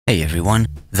Hey everyone,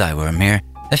 Thyworm here.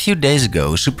 A few days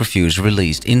ago, Superfuse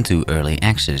released into early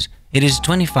access. It is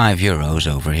 €25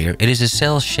 over here. It is a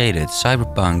cel-shaded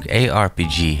cyberpunk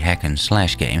ARPG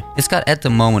hack-and-slash game. It's got, at the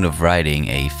moment of writing,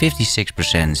 a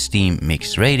 56% Steam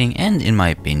mixed rating, and in my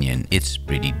opinion, it's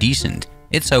pretty decent.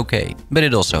 It's okay, but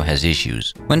it also has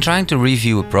issues. When trying to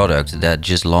review a product that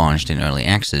just launched in early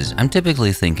access, I'm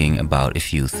typically thinking about a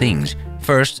few things.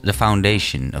 First, the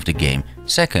foundation of the game.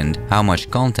 Second, how much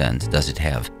content does it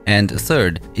have? And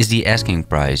third, is the asking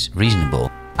price reasonable?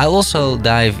 I'll also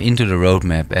dive into the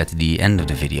roadmap at the end of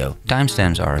the video.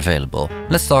 Timestamps are available.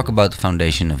 Let's talk about the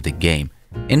foundation of the game.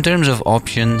 In terms of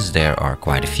options, there are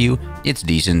quite a few. It's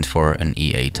decent for an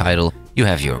EA title. You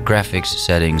have your graphics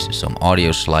settings, some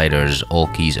audio sliders, all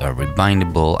keys are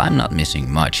rebindable, I'm not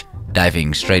missing much.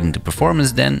 Diving straight into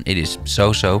performance then, it is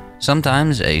so-so.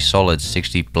 Sometimes a solid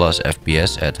 60 plus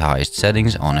FPS at highest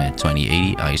settings on a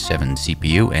 2080 i7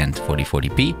 CPU and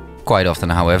 4040p. Quite often,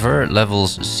 however,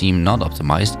 levels seem not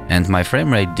optimized and my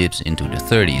frame rate dips into the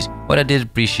 30s. What I did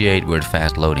appreciate were the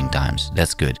fast loading times,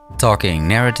 that's good. Talking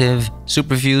narrative,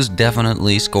 Superfuse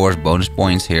definitely scores bonus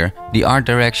points here. The art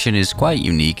direction is quite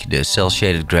unique, the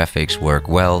cel-shaded graphics work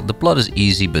well, the plot is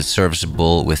easy but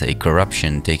serviceable with a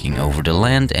corruption taking over the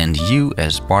land and you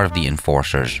as part of the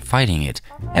enforcers fighting it.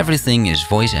 Everything is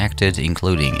voice acted,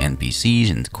 including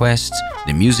NPCs and quests.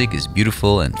 The music is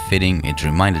beautiful and fitting, it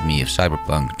reminded me of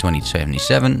Cyberpunk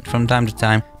 2077 from time to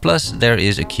time. Plus, there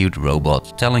is a cute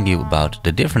robot telling you about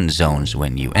the different zones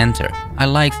when you enter. I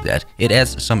liked that, it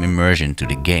adds some immersion to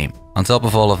the game. On top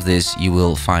of all of this, you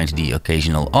will find the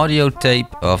occasional audio tape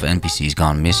of NPCs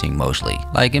gone missing mostly,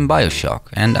 like in BioShock,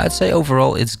 and I'd say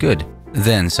overall it's good.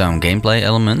 Then some gameplay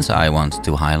elements I want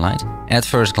to highlight. At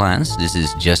first glance, this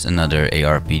is just another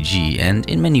ARPG, and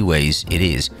in many ways it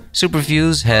is.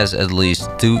 Superfuse has at least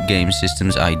two game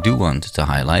systems I do want to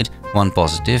highlight, one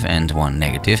positive and one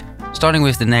negative. Starting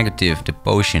with the negative, the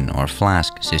potion or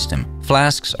flask system.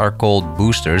 Flasks are called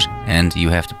boosters and you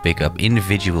have to pick up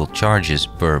individual charges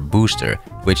per booster,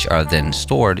 which are then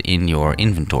stored in your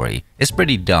inventory. It's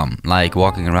pretty dumb, like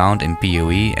walking around in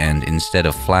PoE and instead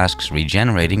of flasks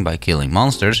regenerating by killing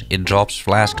monsters, it drops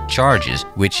flask charges,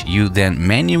 which you then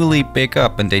manually pick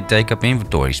up and they take up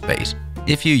inventory space.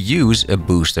 If you use a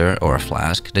booster or a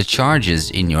flask, the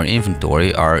charges in your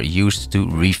inventory are used to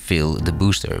refill the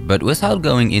booster, but without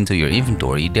going into your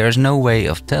inventory, there's no way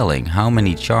of telling how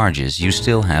many charges you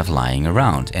still have lying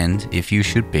around and if you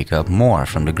should pick up more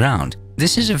from the ground.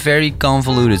 This is a very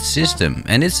convoluted system,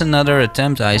 and it's another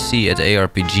attempt I see at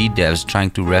ARPG devs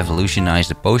trying to revolutionize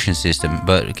the potion system,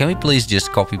 but can we please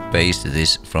just copy-paste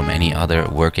this from any other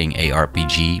working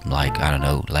ARPG, like, I don't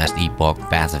know, Last Epoch,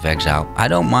 Path of Exile? I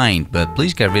don't mind, but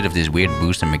please get rid of this weird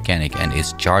booster mechanic and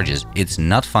its charges. It's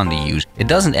not fun to use, it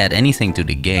doesn't add anything to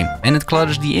the game, and it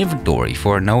clutters the inventory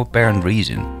for no apparent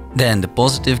reason. Then the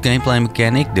positive gameplay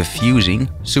mechanic, the fusing.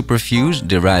 Superfuse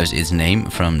derives its name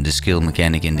from the skill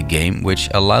mechanic in the game, which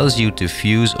allows you to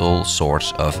fuse all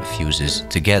sorts of fuses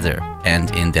together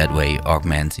and in that way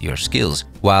augment your skills.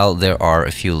 While there are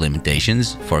a few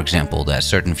limitations, for example that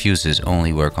certain fuses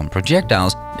only work on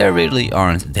projectiles, there really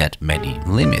aren't that many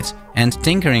limits. And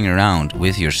tinkering around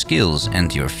with your skills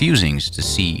and your fusings to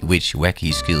see which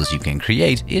wacky skills you can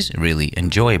create is really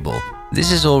enjoyable.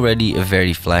 This is already a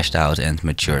very fleshed out and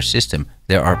mature system.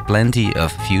 There are plenty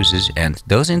of fuses and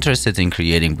those interested in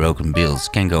creating broken builds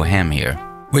can go ham here.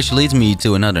 Which leads me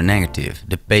to another negative,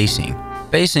 the pacing.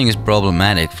 Pacing is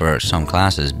problematic for some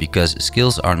classes because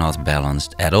skills are not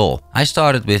balanced at all. I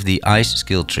started with the ice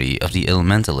skill tree of the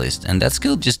elementalist and that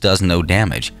skill just does no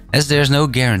damage. As there's no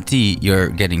guarantee you're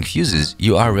getting fuses,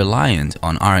 you are reliant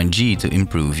on RNG to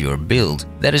improve your build.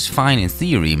 That is fine in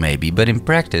theory maybe, but in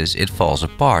practice it falls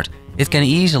apart. It can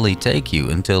easily take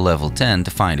you until level 10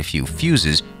 to find a few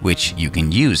fuses, which you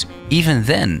can use. Even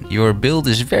then, your build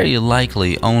is very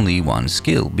likely only one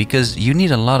skill, because you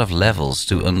need a lot of levels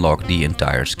to unlock the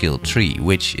entire skill tree,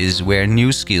 which is where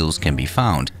new skills can be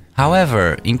found.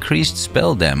 However, increased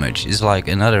spell damage is like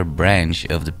another branch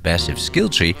of the passive skill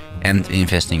tree, and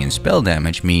investing in spell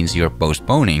damage means you're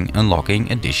postponing unlocking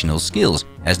additional skills,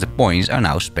 as the points are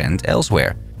now spent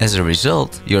elsewhere. As a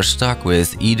result, you're stuck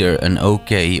with either an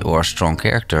okay or strong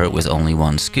character with only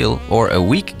one skill, or a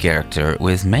weak character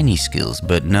with many skills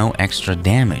but no extra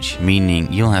damage,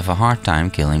 meaning you'll have a hard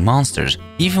time killing monsters.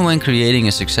 Even when creating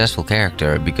a successful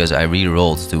character, because I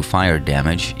re-rolled to fire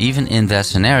damage, even in that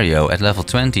scenario at level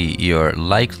 20 you're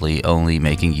likely only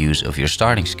making use of your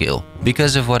starting skill.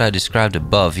 Because of what I described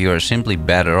above, you're simply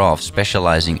better off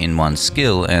specializing in one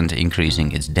skill and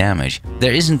increasing its damage.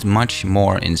 There isn't much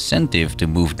more incentive to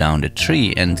move down the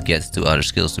tree and get to other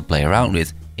skills to play around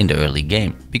with. in the early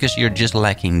game, because you're just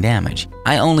lacking damage.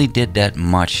 I only did that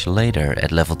much later,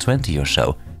 at level 20 or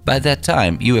so. By that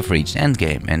time, you have reached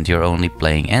endgame and you're only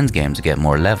playing endgame to get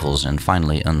more levels and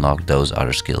finally unlock those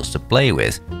other skills to play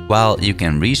with. While you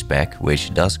can respec,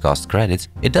 which does cost credits,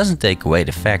 it doesn't take away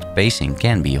the fact pacing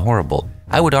can be horrible.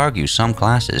 I would argue some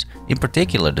classes, in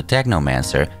particular the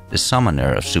Technomancer, the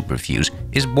summoner of Superfuse,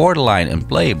 is borderline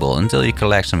unplayable until you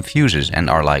collect some fuses and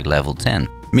are like level 10.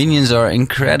 Minions are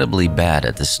incredibly bad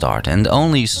at the start and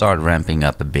only start ramping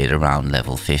up a bit around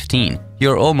level 15.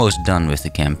 You're almost done with the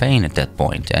campaign at that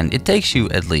point, and it takes you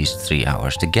at least 3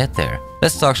 hours to get there.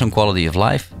 Let's talk some quality of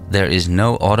life. There is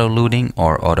no auto-looting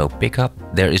or auto-pickup.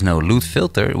 There is no loot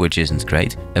filter, which isn't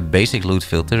great. A basic loot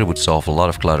filter would solve a lot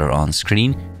of clutter on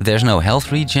screen. There's no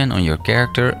health regen on your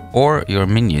character or your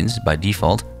minions by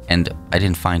default, and I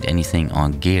didn't find anything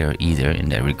on gear either in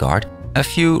that regard. A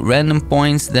few random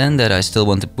points then that I still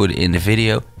want to put in the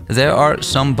video. There are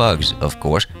some bugs, of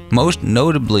course, most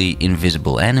notably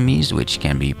invisible enemies, which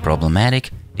can be problematic.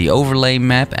 The overlay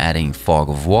map adding fog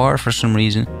of war for some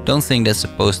reason. Don't think that's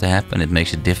supposed to happen, it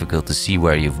makes it difficult to see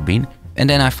where you've been. And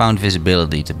then I found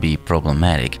visibility to be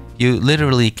problematic. You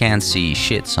literally can't see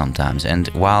shit sometimes, and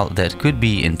while that could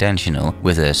be intentional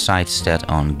with a sight stat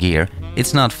on gear,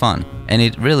 it's not fun, and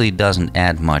it really doesn't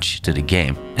add much to the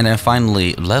game. And then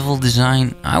finally, level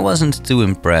design. I wasn't too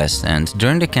impressed, and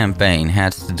during the campaign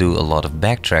had to do a lot of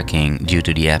backtracking due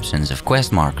to the absence of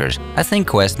quest markers. I think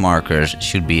quest markers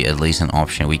should be at least an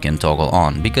option we can toggle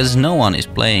on, because no one is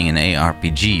playing an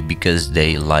ARPG because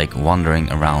they like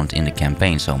wandering around in the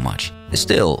campaign so much.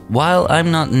 Still, while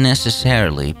I'm not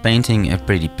necessarily painting a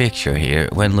pretty picture here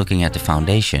when looking at the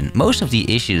foundation, most of the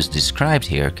issues described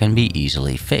here can be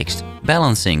easily fixed.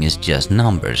 Balancing is just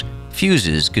numbers.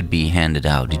 Fuses could be handed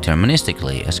out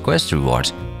deterministically as quest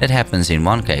rewards. That happens in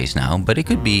one case now, but it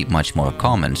could be much more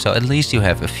common, so at least you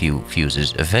have a few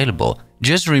fuses available.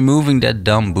 Just removing that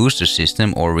dumb booster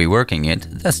system or reworking it,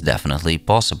 that's definitely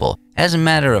possible. As a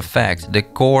matter of fact, the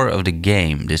core of the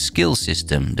game, the skill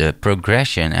system, the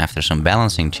progression after some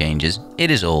balancing changes,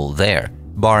 it is all there.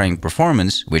 Barring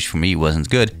performance, which for me wasn't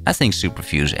good, I think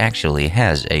Superfuse actually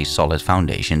has a solid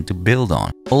foundation to build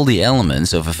on. All the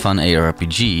elements of a fun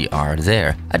ARPG are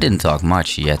there. I didn't talk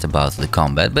much yet about the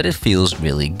combat, but it feels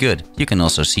really good. You can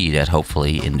also see that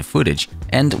hopefully in the footage.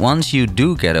 And once you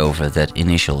do get over that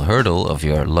initial hurdle of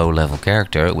your low-level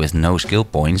character with no skill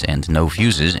points and no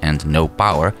fuses and no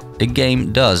power, the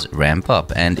game does ramp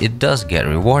up and it does get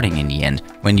rewarding in the end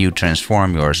when you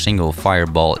transform your single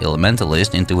fireball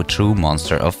elementalist into a true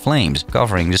monster of flames,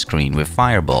 covering the screen with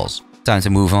fireballs. Time to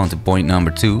move on to point number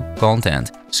 2,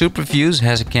 content. Superfuse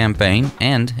has a campaign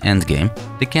and endgame.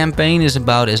 The campaign is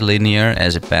about as linear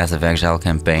as a Path of Exile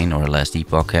campaign or a Last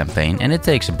Epoch campaign, and it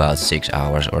takes about 6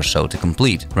 hours or so to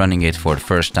complete, running it for the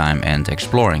first time and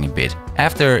exploring a bit.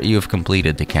 After you've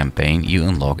completed the campaign, you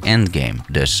unlock endgame,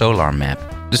 the solar map.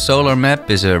 The solar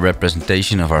map is a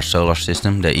representation of our solar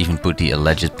system. They even put the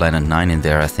alleged planet 9 in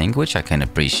there, I think, which I can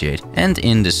appreciate. And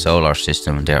in the solar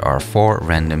system there are 4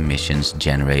 random missions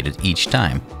generated each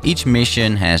time. Each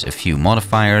mission has a few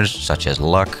modifiers, such as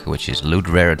luck, which is loot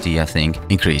rarity, I think,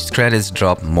 increased credits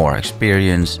drop, more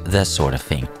experience, that sort of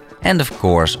thing. And of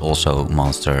course also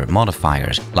monster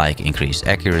modifiers, like increased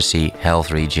accuracy,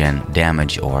 health regen,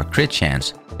 damage or crit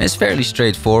chance. It's fairly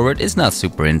straightforward, it's not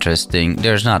super interesting,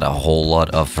 there's not a whole lot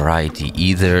of variety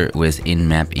either with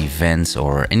in-map events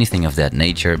or anything of that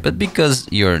nature, but because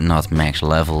you're not max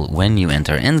level when you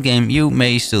enter endgame, you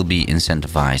may still be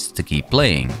incentivized to keep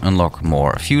playing, unlock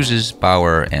more fuses,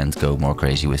 power and go more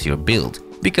crazy with your build.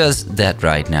 Because that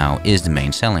right now is the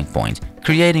main selling point,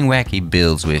 creating wacky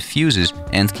builds with fuses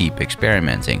and keep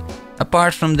experimenting.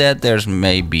 Apart from that, there's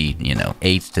maybe,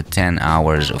 8 to 10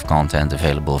 hours of content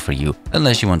available for you,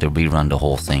 unless you want to rerun the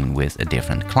whole thing with a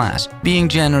different class. Being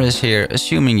generous here,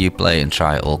 assuming you play and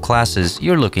try all classes,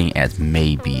 you're looking at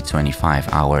maybe 25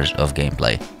 hours of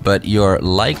gameplay. But you're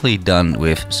likely done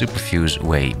with Superfuse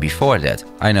way before that.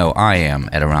 I know I am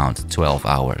at around 12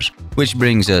 hours. Which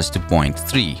brings us to point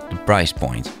 3, the price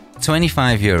point.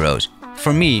 25 euros.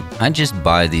 For me, I just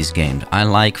buy these games. I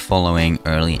like following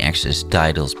early access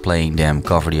titles, playing them,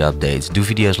 cover the updates, do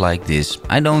videos like this.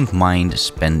 I don't mind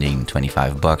spending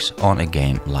 25 bucks on a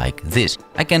game like this.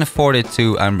 I can afford it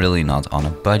too, I'm really not on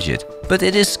a budget. But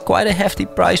it is quite a hefty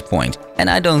price point, and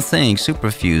I don't think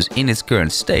Superfuse in its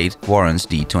current state warrants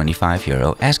the 25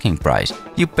 euro asking price.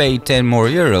 You pay 10 more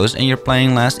euros and you're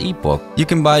playing Last Epoch. You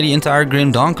can buy the entire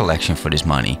Grim Dawn collection for this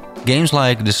money. Games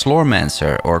like The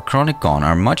Slormancer or Chronicon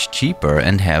are much cheaper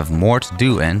and have more to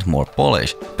do and more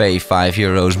polish. Pay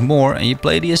 €5 more and you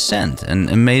play The Ascent, an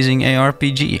amazing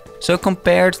ARPG. So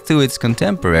compared to its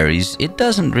contemporaries, it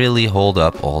doesn't really hold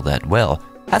up all that well.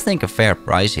 I think a fair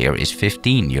price here is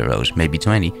 €15, maybe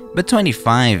 20, but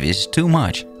 25 is too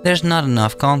much. There's not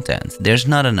enough content, there's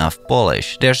not enough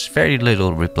polish, there's very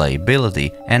little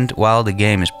replayability, and while the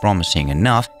game is promising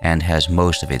enough and has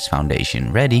most of its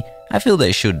foundation ready, I feel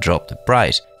they should drop the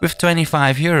price. With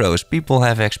 €25, people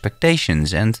have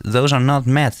expectations and those are not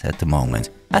met at the moment.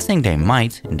 I think they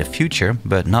might in the future,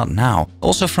 but not now.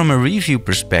 Also from a review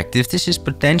perspective, this is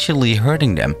potentially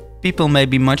hurting them. People may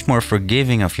be much more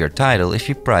forgiving of your title if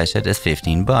you price it at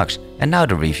 $15, and now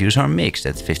the reviews are mixed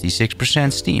at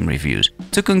 56% Steam reviews.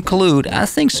 To conclude, I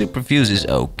think Superfuse is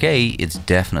okay, it's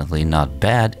definitely not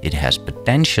bad, it has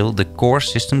potential, the core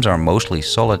systems are mostly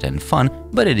solid and fun,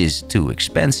 but it is too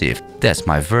expensive. That's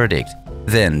my verdict.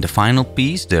 Then the final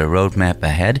piece, the roadmap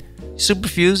ahead.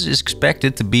 Superfuse is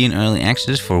expected to be in early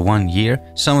access for 1 year.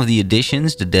 Some of the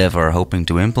additions the dev are hoping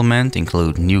to implement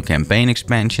include new campaign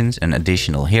expansions, an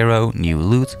additional hero, new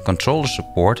loot, controller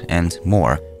support and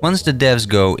more. Once the devs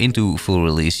go into full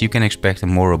release, you can expect a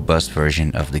more robust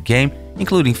version of the game,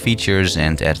 including features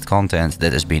and added content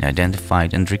that has been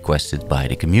identified and requested by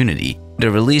the community. The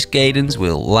release cadence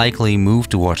will likely move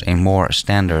towards a more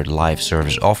standard live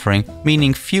service offering,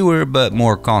 meaning fewer but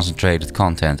more concentrated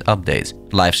content updates.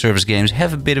 Live service games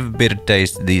have a bit of a bitter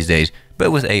taste these days,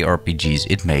 but with ARPGs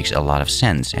it makes a lot of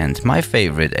sense, and my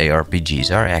favorite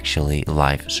ARPGs are actually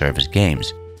live service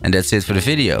games. And that's it for the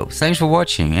video. Thanks for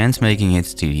watching and making it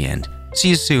to the end. See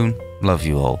you soon. Love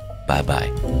you all. Bye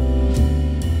bye.